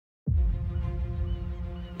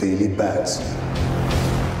Billy Batson,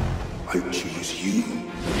 I choose you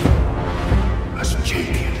as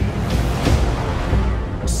champion.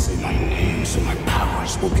 Say my name so my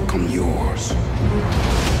powers will become yours.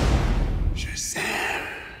 Shazam.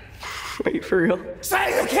 Wait, for real?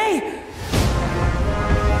 Say, okay?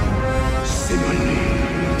 Say my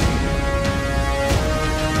name.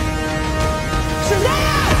 Shazam!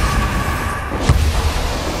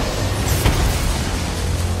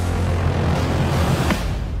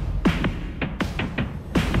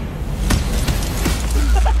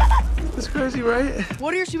 That's crazy, right?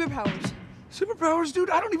 What are your superpowers? Superpowers, dude?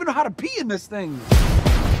 I don't even know how to pee in this thing.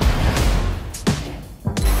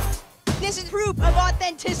 This is proof of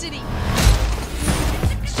authenticity.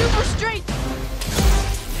 Super strength.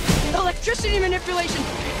 Electricity manipulation.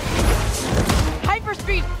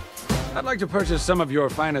 Hyperspeed. I'd like to purchase some of your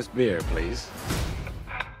finest beer, please.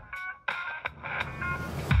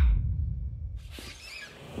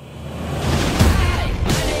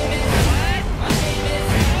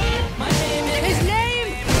 His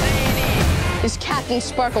name is Captain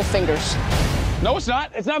Sparkle Fingers. No, it's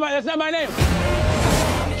not. That's not my name.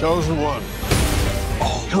 Chosen one.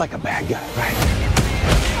 Oh, you're like a bad guy, right?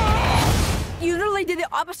 You literally did the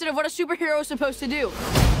opposite of what a superhero is supposed to do.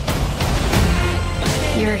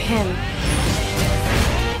 You're him.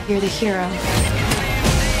 You're the hero.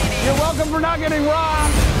 You're welcome for not getting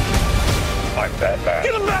robbed. I'm Batman.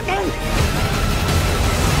 Get him back in!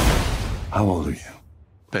 How old are you?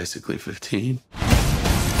 Basically 15.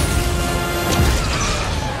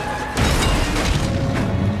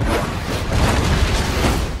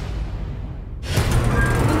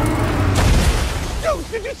 Dude,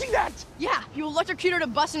 did you see that? Yeah, you electrocuted a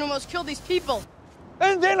bus and almost killed these people.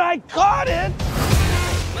 And then I caught it!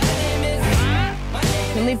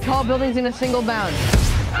 You leave tall buildings in a single bound.